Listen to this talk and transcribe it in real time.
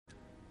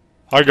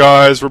Hi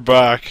guys, we're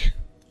back.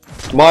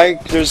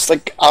 Mike, there's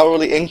like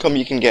hourly income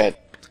you can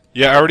get.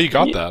 Yeah, I already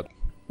got that.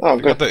 Oh, I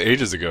got good. that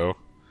ages ago.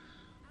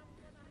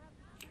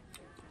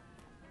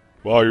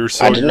 Wow, you're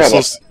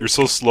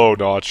so slow,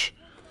 Notch.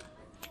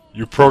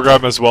 You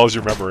program as well as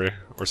your memory,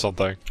 or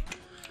something.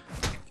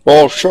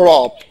 Well, shut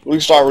up. At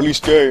least I release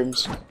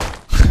games.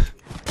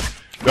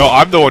 No,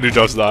 I'm the one who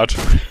does that.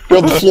 Get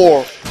on the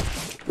floor.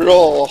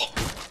 Oh.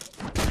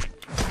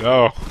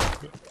 No.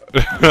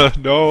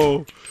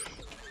 No.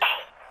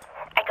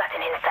 I got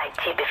an inside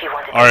tip if you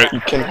want to. Alright, You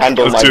can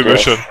handle let's my do a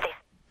growth. mission.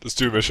 Let's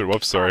do a mission.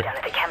 Whoops, sorry.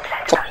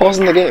 Stop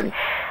pausing the game.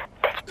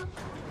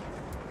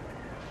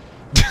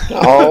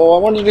 Oh, I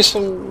want to do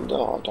some...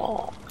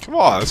 Oh. Come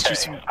on, let's do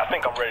some... I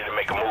think I'm ready to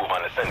make a move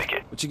on the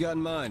syndicate. What you got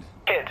in mind?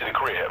 Head to the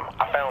crib.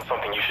 I found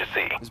something you should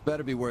see. This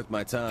better be worth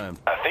my time.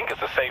 I think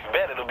it's a safe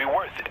bet it'll be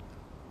worth it.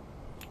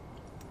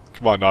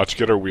 Come on, Notch,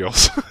 get our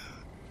wheels.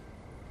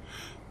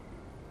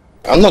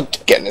 I'm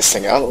not getting this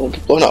thing out. It'll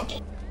get blown up.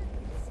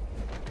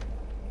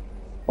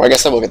 Or I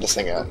guess I will get this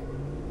thing out.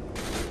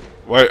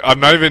 Wait, I'm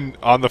not even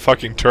on the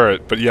fucking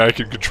turret, but yeah, I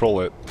can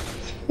control it.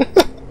 You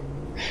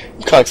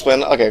can't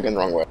explain it? Okay, I'm going the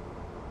wrong way.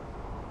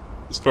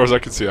 As far as I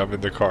can see, I'm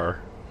in the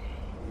car.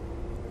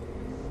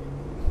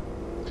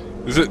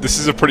 This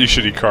is a pretty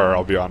shitty car,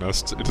 I'll be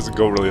honest. It doesn't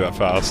go really that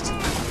fast.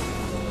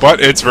 But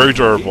it's very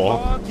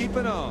durable. Keep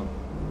it on.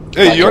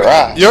 Hey, you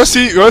wanna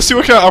see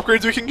what kind of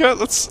upgrades we can get?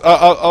 Let's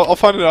I'll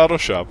find an auto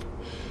shop.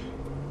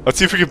 Let's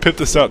see if we can pimp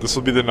this out. This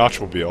will be the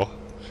Notchmobile.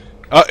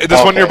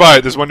 There's one nearby.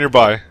 There's one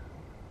nearby.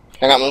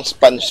 Hang on, let's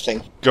spend this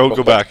thing.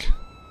 Go back.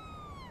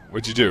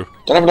 What'd you do?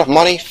 Don't have enough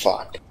money?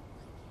 Fuck.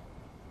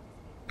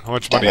 How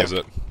much money is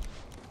it?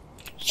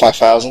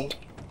 5,000.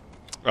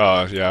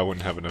 Yeah, I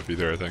wouldn't have enough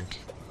either, I think.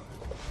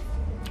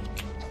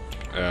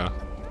 Yeah.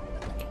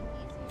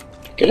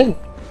 Get in.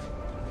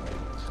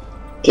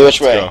 Okay,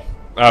 which way?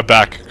 Go.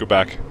 Back. Go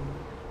back.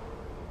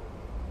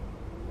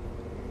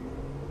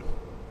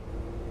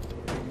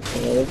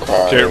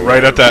 Okay,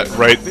 right at that,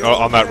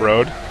 on that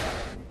road.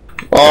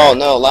 Oh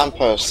no,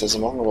 lamppost is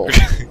immoral.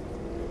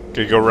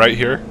 Okay, go right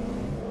here.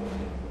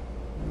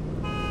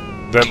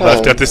 Then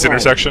left at this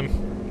intersection.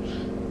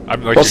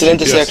 I'm like What's an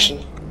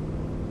intersection?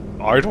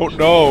 I don't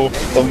know.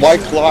 The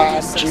white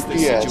glass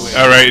GPS.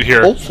 Alright,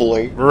 here.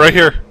 Hopefully. We're right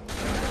here.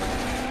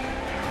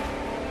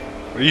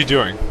 What are you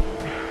doing?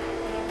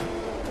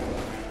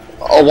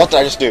 Oh, what did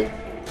I just do?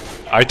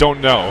 I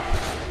don't know.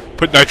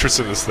 Put nitrous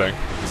in this thing.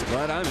 Just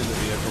glad I'm in the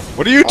vehicle.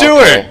 What are you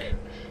doing?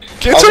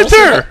 It's right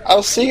there! I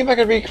was seeing if I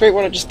could recreate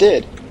what I just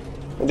did.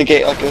 The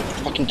gate, like a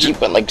fucking jeep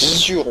went like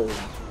zzzz.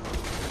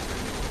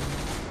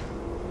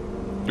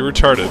 You're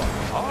retarded.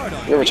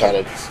 You're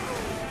retarded.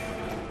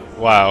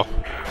 Wow.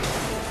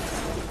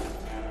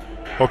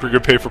 Hope you're gonna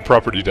pay for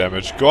property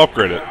damage. Go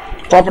upgrade it.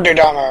 Property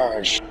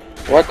damage!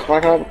 What?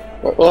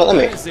 Well, let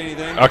me.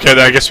 Okay, then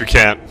I guess we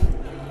can't.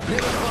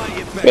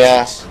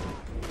 Yeah.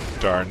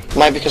 Darn.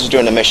 Might because we're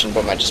doing a mission,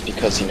 but might just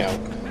because, you know,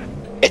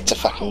 it's a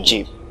fucking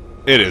jeep.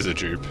 It is a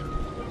Jeep.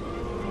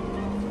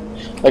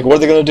 Like, what are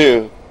they gonna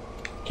do?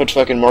 Put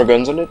fucking more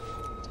guns on it?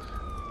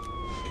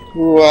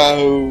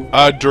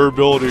 Wow.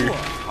 Durability.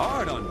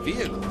 Hard on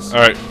vehicles.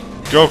 Alright,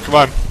 go, come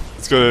on.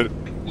 Let's go to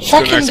the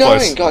Fucking next going!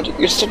 place. God,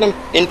 you're such an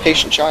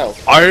impatient child.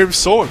 I am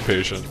so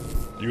impatient.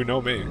 You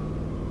know me.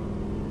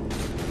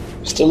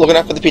 Still looking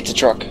out for the pizza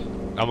truck.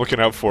 I'm looking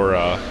out for,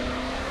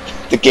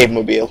 The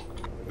Gabe-mobile.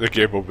 the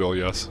Gabe-mobile,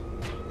 yes.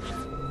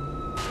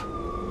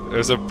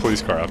 There's a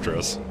police car after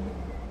us.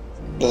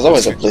 There's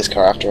always a police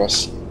car after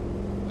us.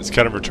 It's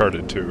kind of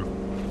retarded, too.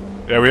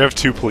 Yeah, we have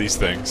 2 police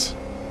things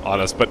on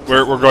us, but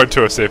we're going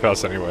to a safe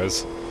house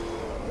anyways.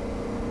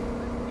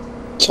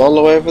 It's all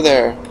the way over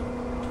there.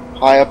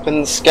 High up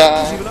in the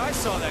sky. Even I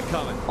saw that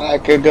coming. I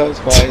could go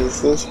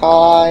twice as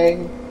high.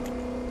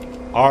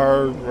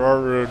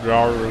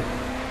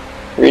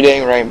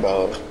 Reading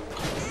Rainbow.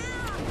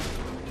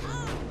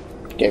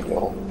 Gabe,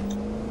 no.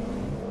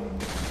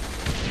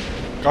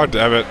 God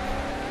damn it.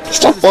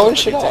 Stop blowing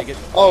shit up.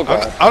 Oh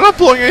god. I'm not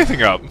blowing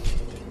anything up.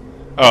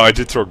 Oh, I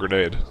did throw a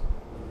grenade.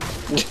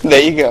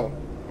 There you go.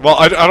 Well,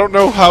 I don't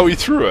know how he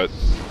threw it.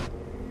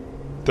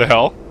 The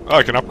hell? Oh,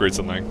 I can upgrade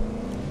something.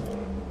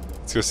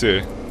 Let's go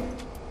see.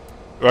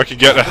 Oh, I can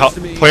get a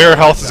player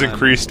health is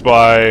increased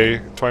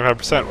by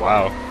 25%.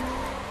 Wow.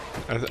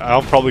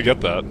 I'll probably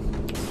get that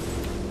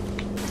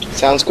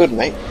Sounds good,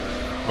 mate.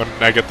 when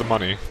I get the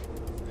money.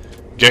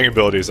 Gang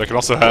abilities. I can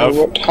also I have.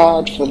 worked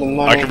hard for the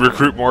money. I can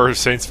recruit more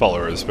Saints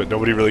followers, but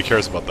nobody really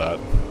cares about that.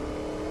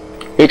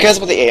 Who cares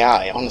about the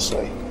AI,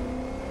 honestly?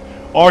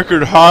 I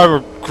could have a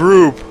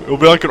group. It'll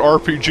be like an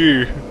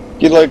RPG.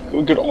 You like,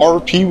 we could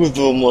RP with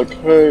them, like,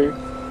 hey,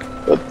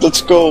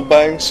 let's go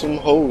bang some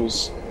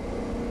hoes.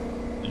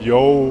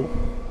 Yo.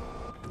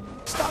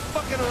 Stop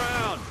fucking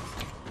around.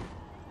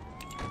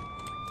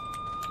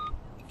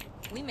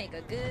 We make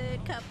a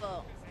good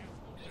couple.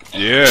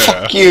 Yeah.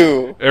 Fuck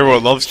you!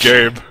 Everyone loves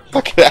Gabe.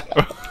 Fuck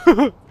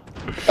that.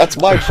 That's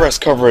my press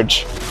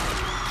coverage.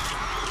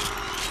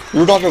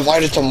 You're not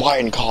invited to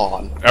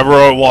Minecon.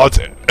 Everyone wants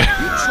it.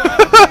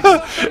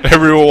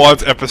 Everyone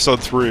wants episode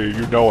 3,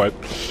 you know it.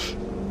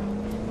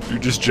 You're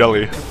just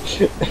jelly.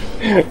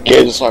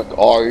 Gabe's like,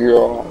 oh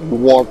yeah, you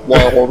want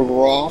my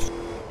autograph?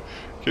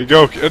 Okay,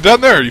 go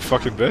down there, you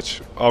fucking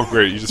bitch. Oh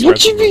great, you just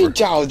What you ran mean over.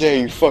 down there,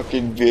 you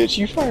fucking bitch?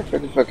 You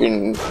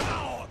fucking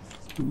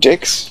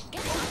dicks.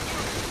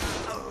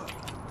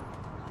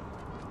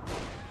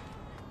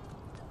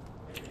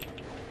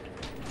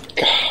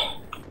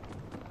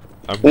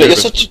 I'm No,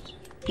 Gaben.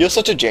 you're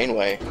such a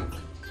Janeway.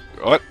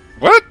 What?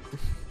 What?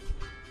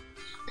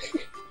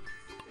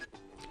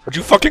 What'd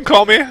you fucking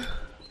call me?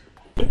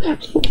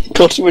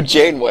 Called you a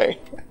Janeway.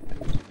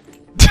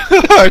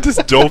 I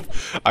just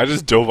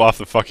dove off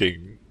the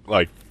fucking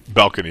like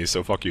balcony,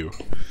 so fuck you.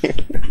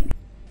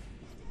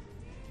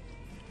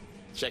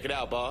 Check it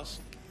out, boss.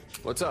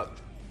 What's up?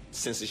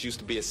 Since this used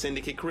to be a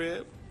syndicate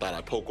crib, thought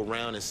I'd poke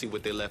around and see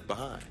what they left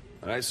behind.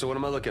 All right, so what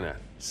am I looking at?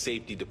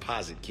 Safety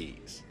deposit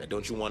keys. Now,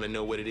 don't you want to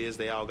know what it is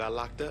they all got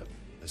locked up?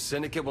 The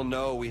syndicate will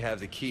know we have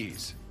the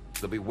keys.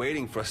 They'll be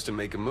waiting for us to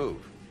make a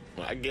move.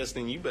 Well, I guess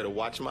then you better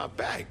watch my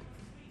back.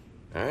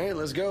 All right,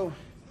 let's go.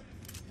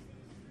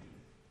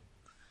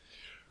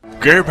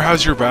 Gabe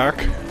has your back.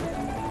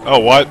 Oh,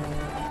 what?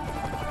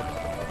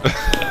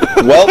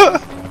 Well,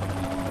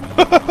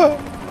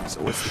 So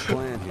what's the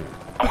plan here?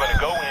 I'm gonna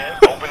go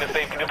in, open the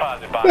safety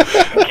deposit box,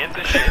 get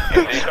the shit,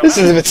 and then come this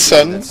is a out. bit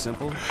sudden. That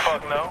simple?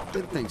 Fuck no.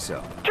 Didn't think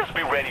so. Just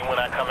be ready when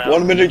I come out.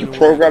 1 minute you're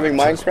programming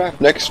Minecraft,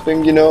 next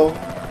thing you know,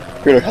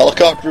 you're in a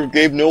helicopter with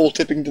Gabe Newell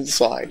tipping to the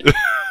side.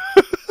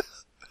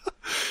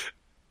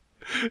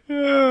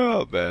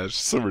 Oh man, it's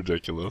so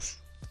ridiculous.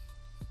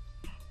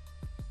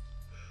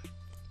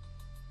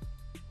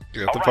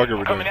 Yeah, what the fuck are we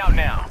I'm coming doing? out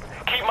now.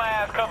 Keep my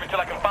ass covered till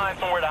I can find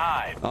somewhere to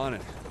hide. On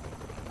it.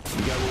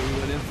 You got what we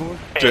went in for?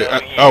 Okay,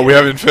 Hell yeah. oh, we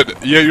have infinite.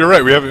 Yeah, you're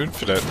right. We have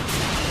infinite.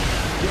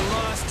 You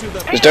lost to the...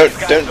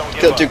 Just don't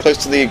get too close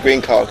to the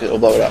green car because it'll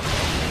blow it up.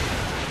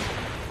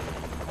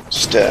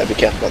 Just be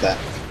careful about that.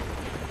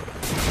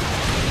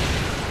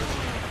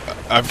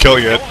 I'm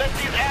killing it. Don't let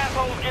these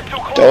assholes get too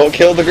close. Don't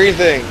kill the green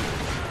thing.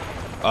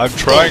 I'm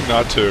trying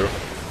not to.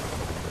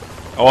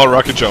 I want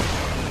rocket jump.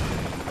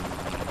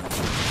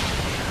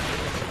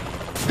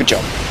 Good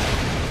job.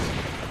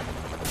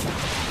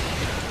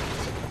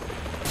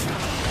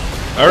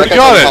 I already That guy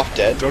got comes it. off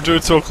dead. Don't do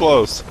it so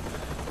close.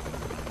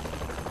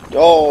 You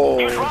Oh.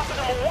 dropping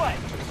them or what?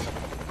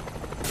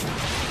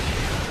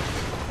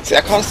 See,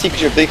 I can't see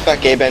because your big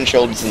fat gay Ben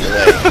shoulders in the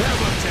way.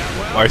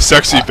 My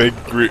sexy big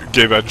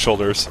gay bed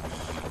shoulders.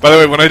 By the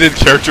way, when I did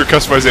character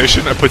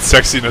customization, I put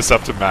sexiness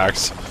up to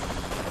max.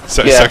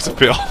 Yeah. Sex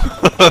appeal.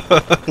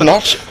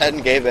 Notch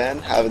and gay Ben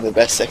have the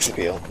best sex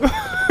appeal.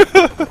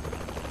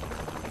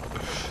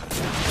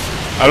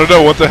 I don't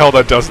know what the hell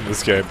that does in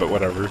this game, but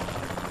whatever.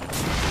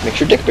 Makes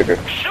your dick bigger.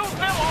 Shoot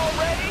them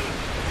already?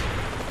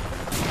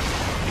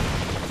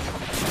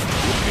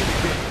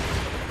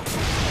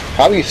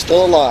 How are you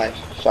still alive?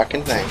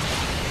 Fucking thing.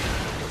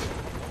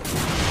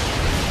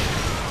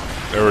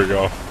 There we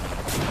go.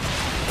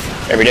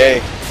 Every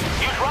day.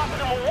 You dropping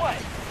them or what?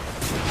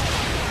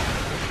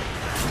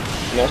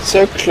 Not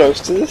so close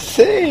to the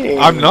thing.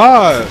 I'm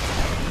not.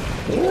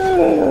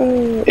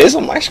 It is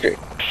on my screen.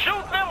 Shoot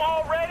them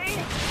already?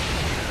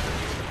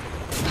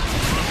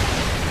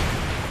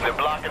 They're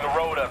blocking the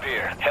road up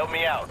here. Help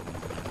me out.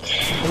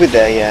 Are we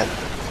there yet?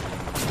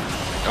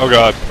 Oh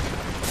god.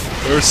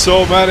 There's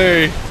so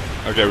many.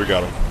 Okay, we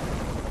got him.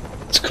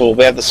 It's cool.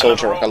 We have the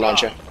soldier rocket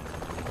launcher.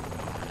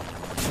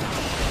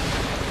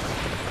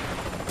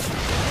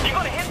 You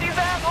gonna hit these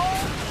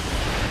assholes?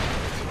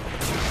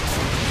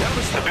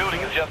 The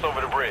building is just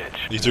over the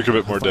bridge. You took a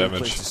bit more Place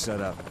damage. to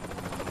set up.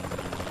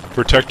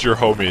 Protect your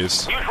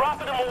homies. You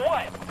dropping them or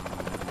what?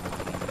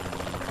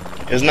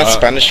 Isn't that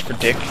Spanish for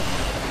dick?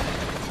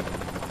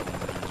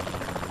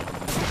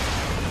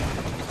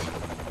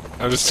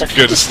 I'm just I'm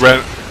just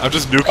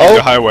nuking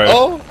the highway.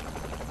 Oh!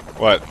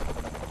 What?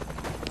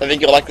 I think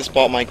you'll like the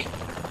spot, Mike.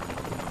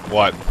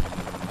 What?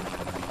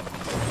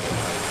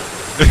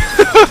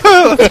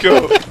 Let's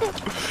go.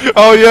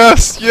 Oh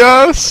yes,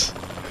 yes,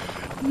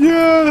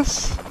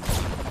 yes.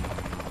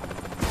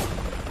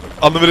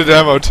 Unlimited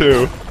ammo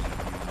too.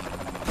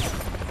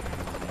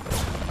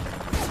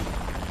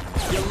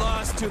 You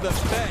lost to the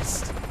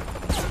best.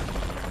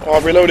 Oh,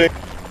 I'm reloading.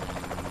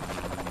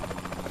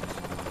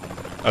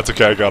 That's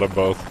okay. I got them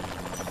both.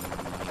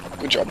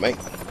 Good job, mate.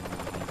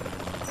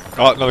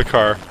 Oh, another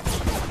car.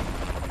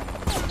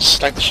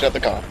 Snipe the shit out of the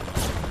car.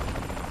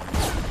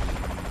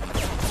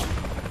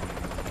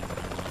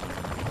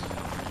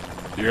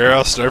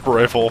 Yeah, sniper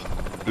rifle.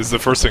 This is the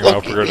first thing I'm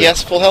Look, upgrading. he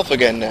has full health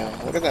again now.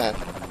 Look at that.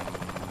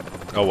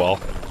 Oh well.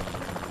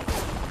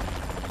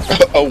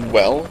 Oh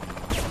well.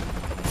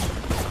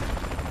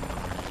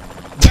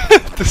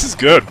 This is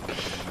good.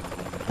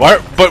 Why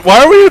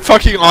are we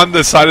fucking on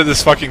the side of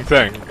this fucking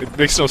thing? It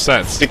makes no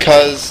sense.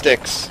 Because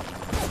sticks.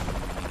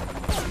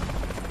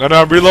 No,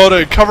 I'm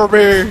reloading. Cover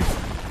me.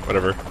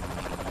 Whatever.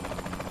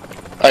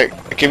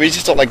 Like, can we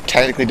just start like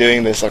technically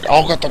doing this? Like,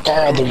 I'll get the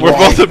car on the We're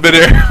right. both in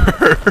midair.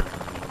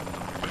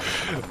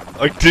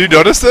 Like, did you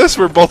notice this?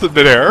 We're both in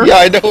midair? Yeah,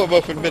 I know we're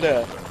both in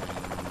midair.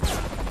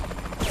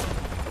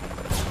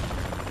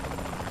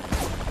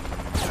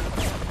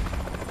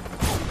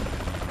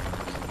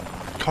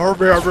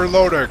 Cover me, I'm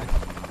reloading.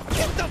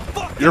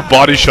 You're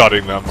body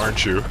shotting them,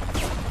 aren't you?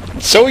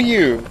 So are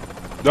you.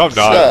 No, I'm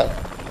not.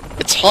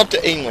 It's hard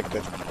to aim like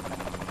this.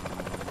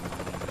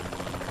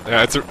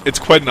 Yeah, it's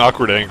quite an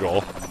awkward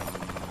angle.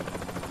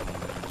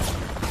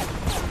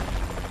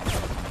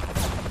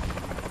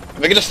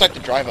 Am I gonna snipe the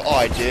driver? Oh,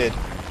 I did.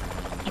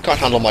 You can't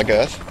handle my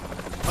girth.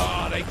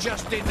 Oh, they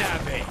just didn't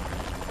have me.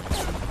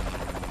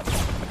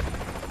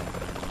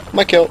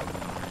 My kill.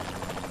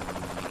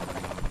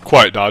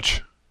 Quiet,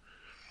 Notch.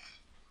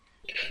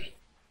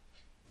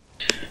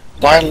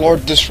 I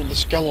learned this from the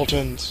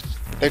skeletons.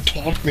 They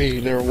taught me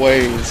their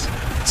ways.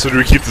 So do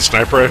we keep the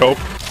sniper, I hope?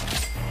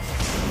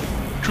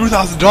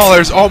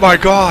 $2,000! Oh my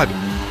god!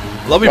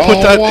 Let me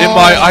put that in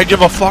my I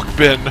give a fuck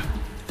bin.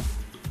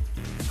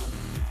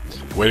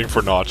 Waiting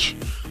for Notch.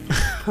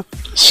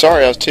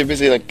 Sorry, I was too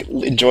busy like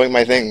enjoying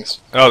my things.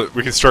 Oh,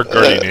 we can start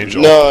Guardian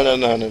Angel.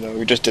 No.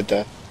 We just did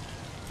that.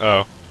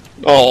 Oh.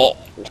 Oh.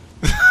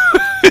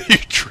 You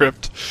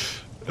tripped.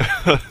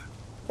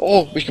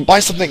 Oh, we can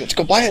buy something. Let's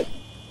go buy it.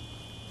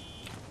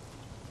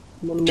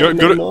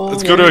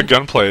 Let's go to a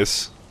gun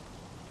place.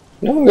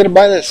 No, I'm gonna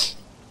buy this.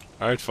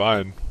 Alright,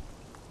 fine.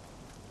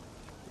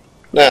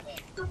 Nah.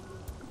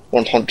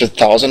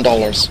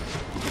 $100,000.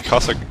 It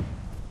costs like...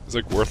 It's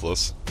like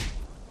worthless.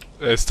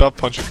 Hey, stop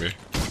punching me.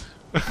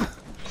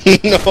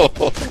 No.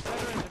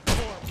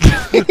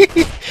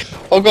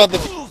 Oh god, the...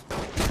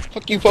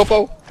 Fuck you,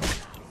 Popo.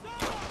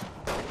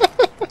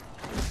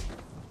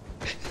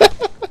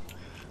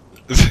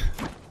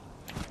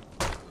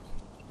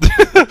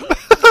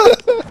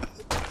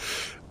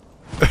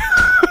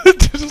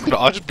 Just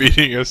Notch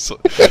beating a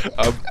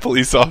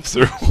police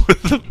officer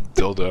with a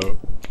dildo.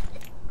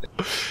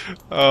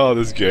 Oh,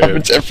 this game.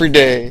 Happens every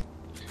day.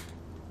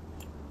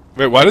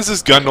 Wait, why does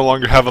this gun no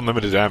longer have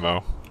unlimited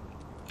ammo?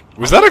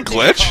 Was that a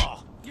glitch?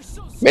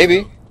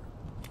 Maybe.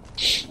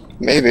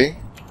 Maybe.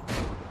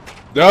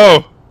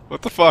 No!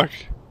 What the fuck?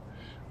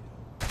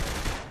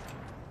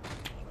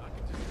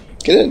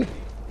 Get in.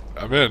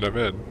 I'm in.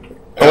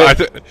 Oh. I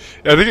think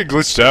it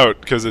glitched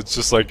out because it's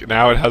just like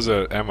now it has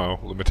ammo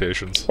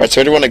limitations. Right, so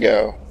where do you want to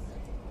go?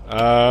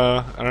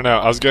 I don't know.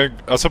 I was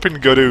hoping to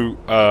go to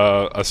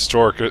a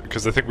store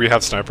because I think we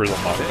have snipers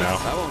unlocked now.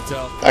 I won't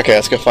tell. Okay,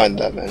 let's go find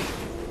that, man.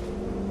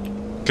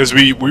 Because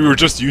we were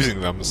just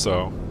using them,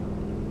 so.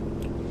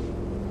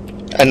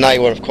 And now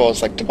you would, of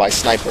course, like to buy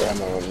sniper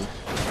ammo. And...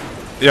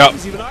 Yeah.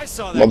 Even I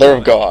saw that. Mother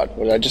of God,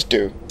 what did I just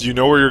do? Do you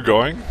know where you're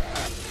going?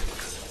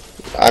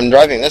 I'm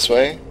driving this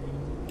way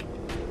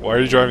Why are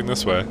you driving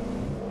this way?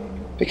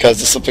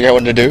 because it's something I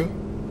wanted to do.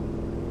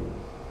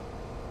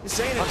 This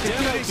ain't a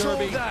demo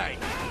derby.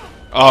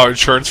 Oh,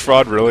 insurance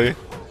fraud, really?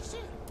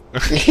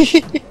 God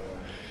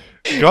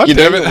You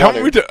damn know it!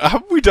 you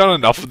Haven't we done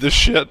enough of this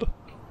shit?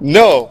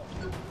 No.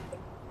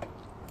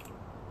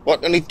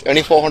 What?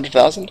 Only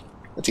 400,000?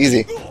 That's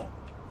easy.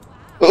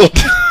 Ugh.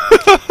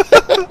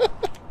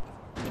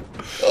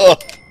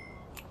 Ugh.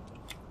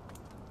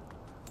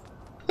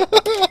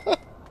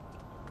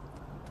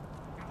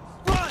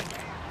 Run!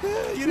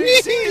 You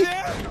didn't see me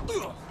there?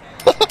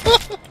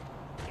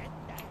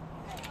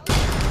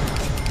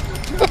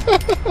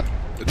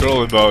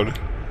 Adrenaline mode.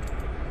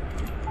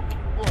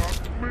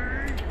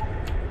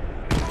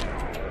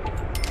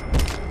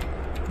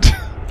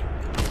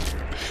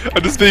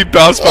 I'm just being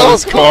bounced by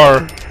this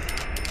car.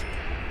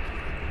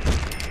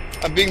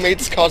 I'm being made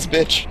this car's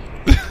bitch.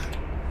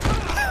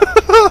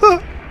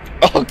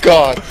 Oh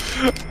god.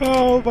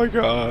 Oh my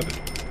god.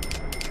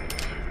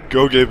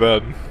 Go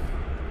gaben.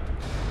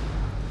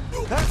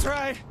 That's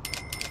right.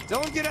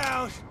 Don't get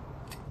out.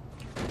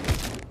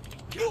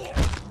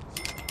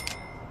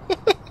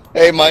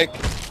 Hey Mike.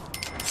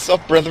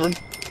 Sup, brethren?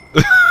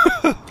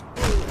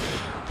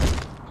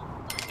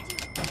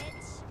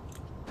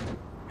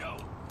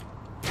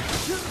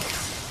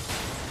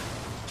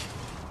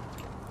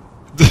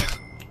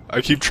 I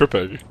keep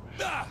tripping.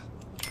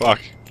 Fuck.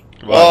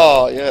 Come on.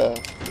 Oh, yeah.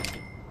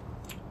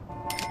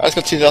 I just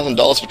got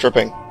 $2,000 for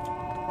tripping.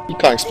 You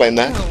can't explain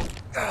that.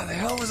 What the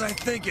hell was I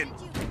thinking?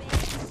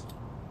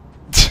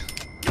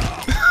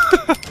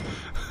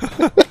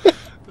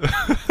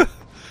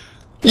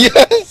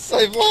 Yes,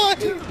 I won!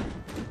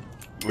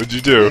 What'd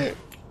you do?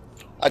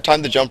 I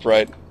timed the jump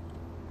right.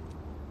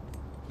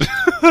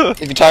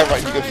 If you time it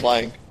right, you go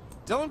flying.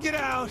 Don't get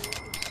out.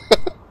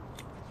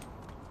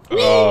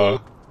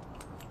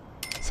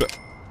 So,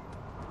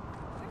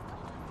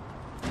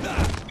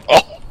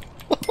 Oh!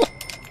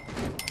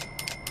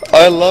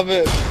 I love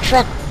it.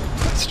 Truck!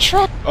 It's a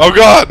truck! oh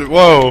god!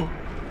 Whoa!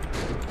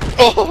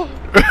 Oh!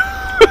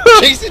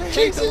 Chase it!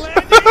 Chase it!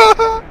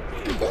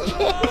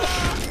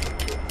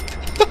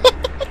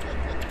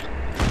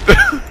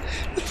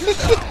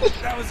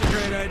 That was a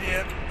great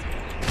idea.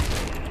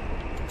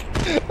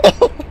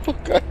 Oh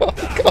god, oh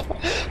god.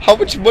 How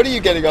much money are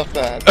you getting off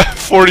that?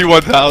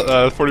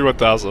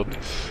 41,000.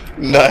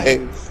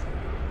 Nice.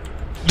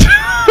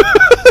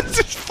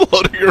 Just float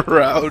floating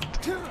around.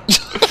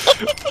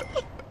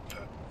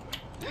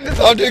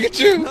 I'm doing it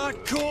too.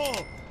 Not cool.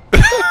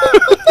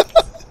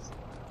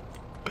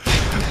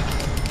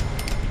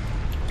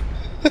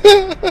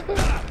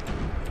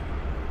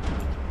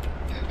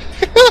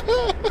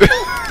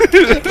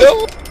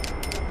 No.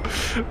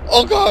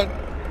 Oh god.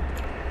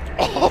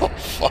 Oh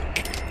fuck.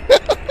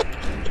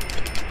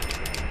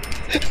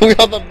 We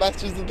are the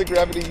masters of the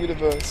gravity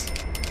universe.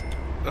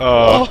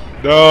 No,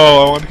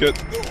 I want to get.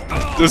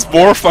 There's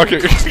more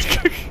fucking.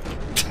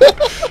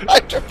 I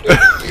tried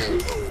to you.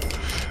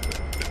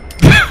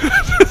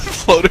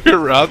 Floating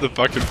around the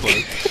fucking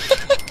place.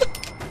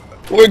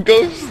 We're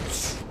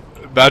ghosts.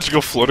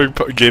 Magical floating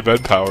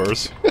gaben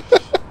powers.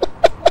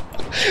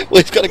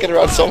 Well, he's gotta get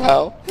around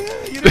somehow.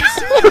 You didn't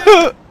see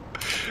that.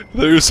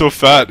 He was so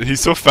fat.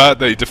 He's so fat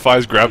that he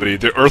defies gravity.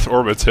 The Earth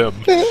orbits him.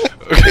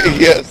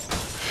 Yes.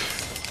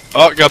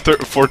 Oh, got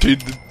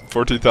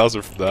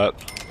 14,000 from that.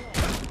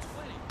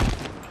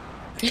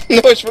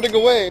 No, it's running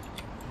away.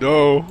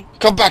 No.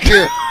 Come back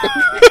here.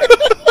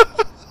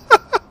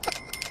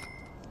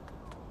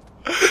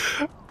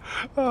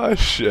 Ah,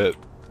 shit.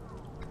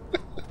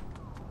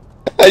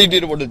 I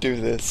didn't want to do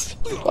this.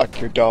 Fuck,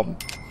 you're dumb.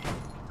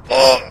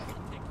 Oh.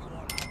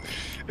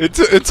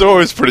 It's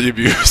always pretty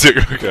amusing.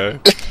 Okay.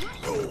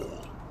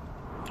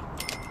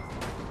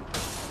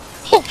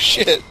 Oh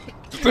shit.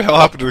 What the hell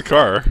happened to the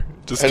car?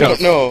 Just I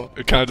don't know.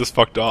 It kind of just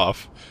fucked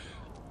off.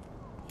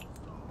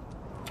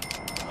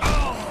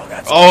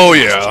 Oh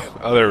yeah.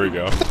 Oh, there we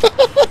go.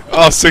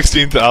 Oh,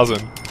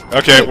 16,000.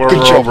 Okay, we're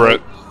Good job, over man.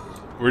 it.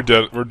 We're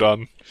done. We're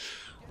done.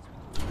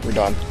 We're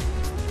done.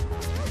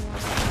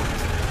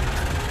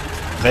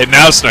 Hey,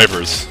 now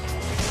snipers.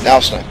 Now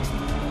snipe.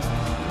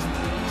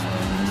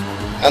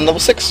 And level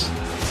 6.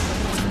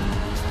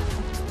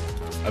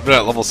 I've been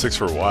at level 6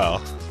 for a while.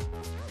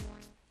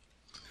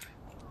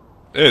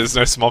 Hey, this is a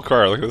nice small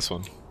car. Look at this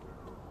one.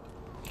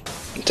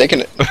 I'm taking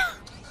it.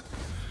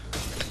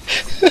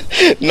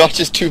 Not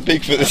just too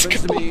big for this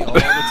Happens to car. me all the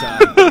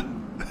time.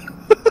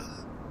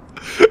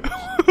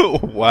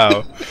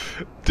 Wow.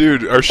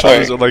 Dude, our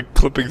shutters Alright. are like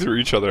clipping through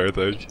each other, I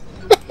think.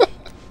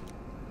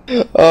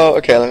 Oh,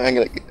 okay, I'm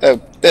gonna...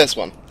 Oh, this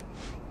one.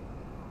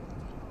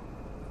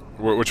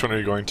 Which one are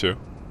you going to?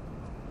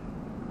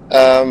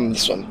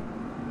 This one.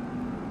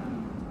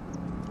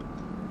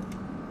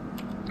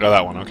 Oh,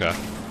 that one, okay.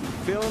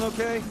 Feeling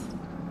okay?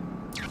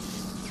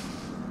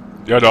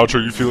 Yeah, Dodge,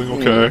 are you feeling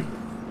okay?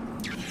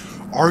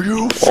 Are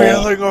you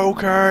feeling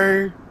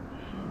okay?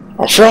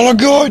 I'm feeling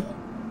good!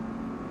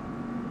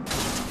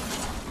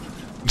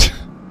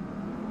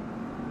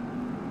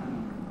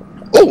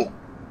 Oh!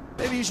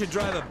 Maybe you should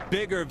drive a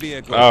bigger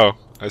vehicle. Oh,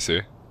 I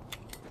see.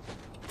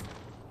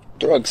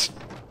 Drugs.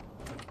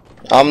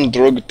 I'm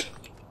drugged.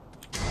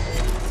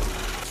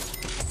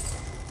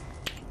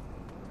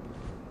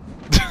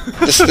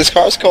 This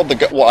car is called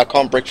the... Well, I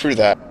can't break through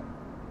that.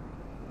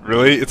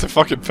 Really? It's a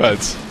fucking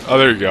fence. Oh,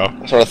 there you go.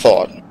 That's what I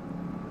thought.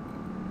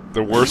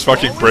 The worst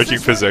fucking Always braking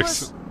this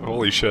physics. reckless?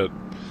 Holy shit.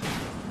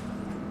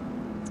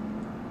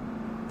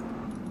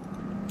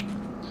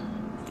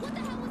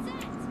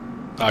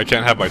 I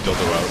can't have my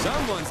dildo out.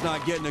 Someone's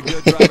not getting a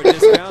good driver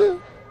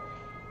discount.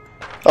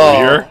 Are we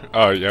here?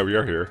 Oh, yeah, we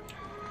are here.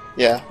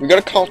 Yeah, we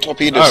gotta call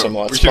torpedo Oh,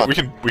 somewhere. we It's can,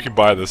 fun. we can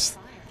buy this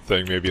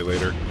thing maybe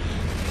later.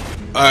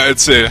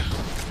 Let's see.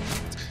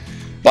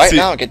 Buy it see-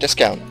 now and get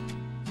discount.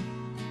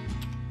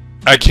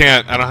 I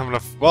can't. I don't have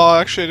enough. Well,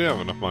 actually, I do have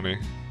enough money.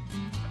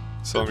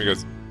 So let me go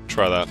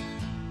try that.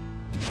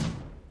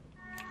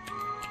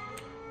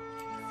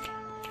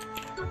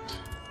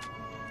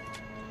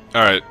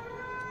 Alright.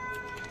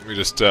 Let me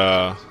just,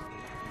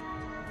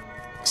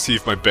 see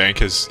if my bank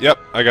has... Yep,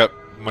 I got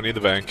money in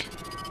the bank.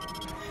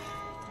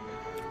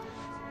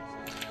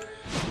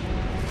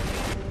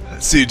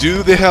 Let's see,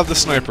 do they have the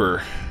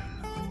sniper?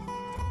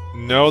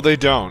 No, they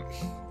don't.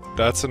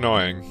 That's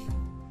annoying.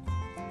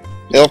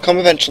 It'll come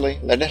eventually.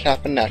 Let it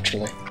happen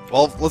naturally.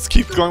 Well, let's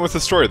keep going with the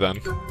story then.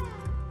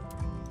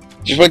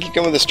 Just want to keep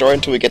going with the story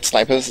until we get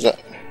snipers? Is that...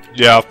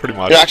 Yeah, pretty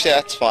much. Yeah, actually,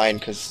 that's fine,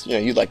 because, you know,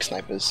 you like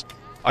snipers.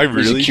 I He's a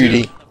really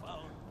cutie. do.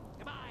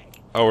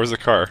 Oh, where's the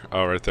car?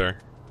 Oh, right there.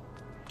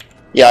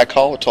 Yeah, I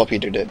call what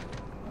Torpedo did.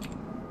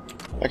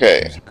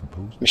 Okay.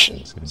 Mission.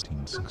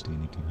 1716,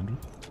 1800.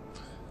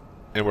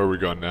 And where are we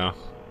going now?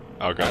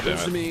 Oh, god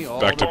Happens to damn me it. all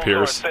Back to the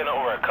Pierce. Send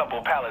over a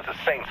couple pallets of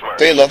Saints merch.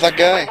 They love that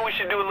guy. Maybe we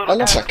should do a I little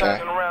love that guy.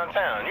 advertising around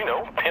town. You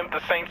know, pimp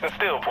the Saints and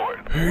steal for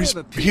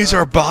it. He's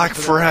our black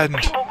friend.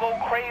 People go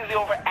crazy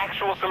over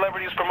actual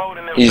celebrities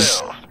promoting He's...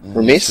 themselves. So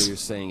Remise? you're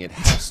saying it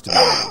has to be.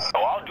 Oh,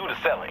 I'll do the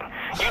selling.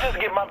 You just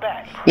get my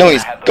back. No,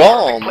 he's I have the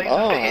Gom. perfect places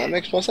Oh, to that hit.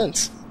 makes more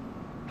sense.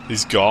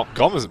 He's Gom.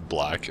 Gom isn't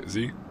black, is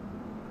he?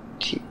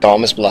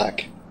 Gom is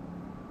black.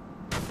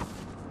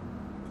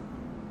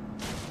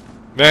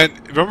 Man,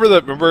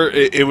 remember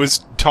it was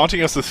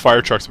taunting us with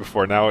fire trucks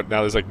before. Now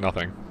there's like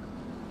nothing.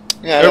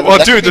 Yeah, Well,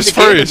 that dude, could there's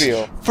be the game furries.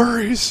 reveal.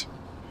 Furries.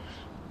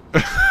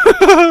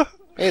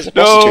 Hey, he's a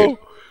No. prostitute.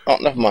 Oh,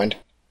 never mind.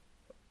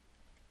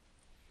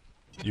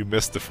 You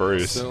missed the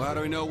furries. So how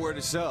do we know where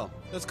to sell?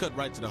 Let's cut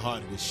right to the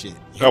heart of this shit.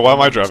 Oh, why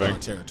am I driving?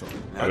 Territory.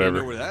 How do you Whatever.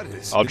 know where that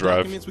is? I'll The drive.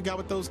 documents we got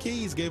with those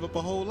keys gave up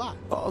a whole lot.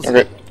 Ballsy.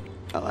 Okay.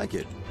 I like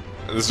it.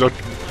 There's no.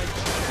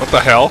 What the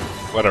hell?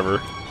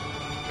 Whatever.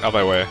 Out of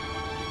my way.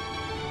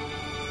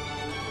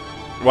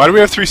 Why do we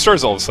have 3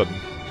 stars all of a sudden?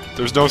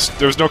 There's no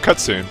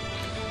cutscene.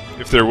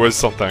 If there was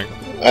something,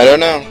 I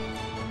don't know.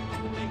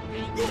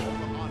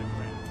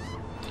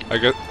 I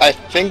get. I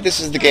think this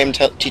is the game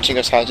teaching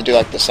us how to do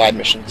like the side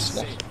missions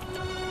stuff.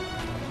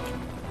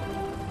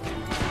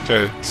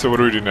 Okay, so what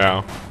do we do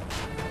now?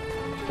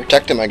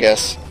 Protect him, I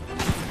guess.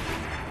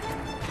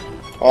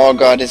 Oh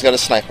god, he's got a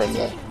sniper in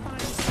there.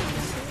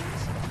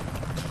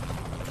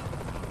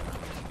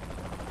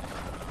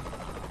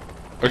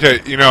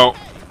 Okay, you know,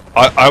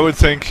 I would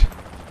think.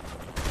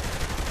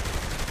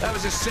 That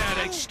was a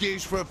sad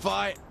excuse for a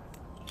fight.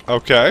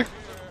 Okay.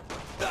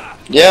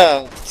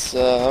 Yeah, it's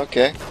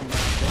okay.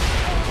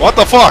 What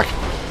the fuck?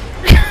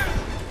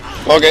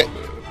 Okay.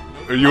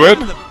 Are you in?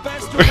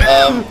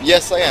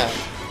 Yes, I am.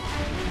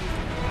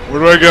 Where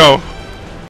do I go?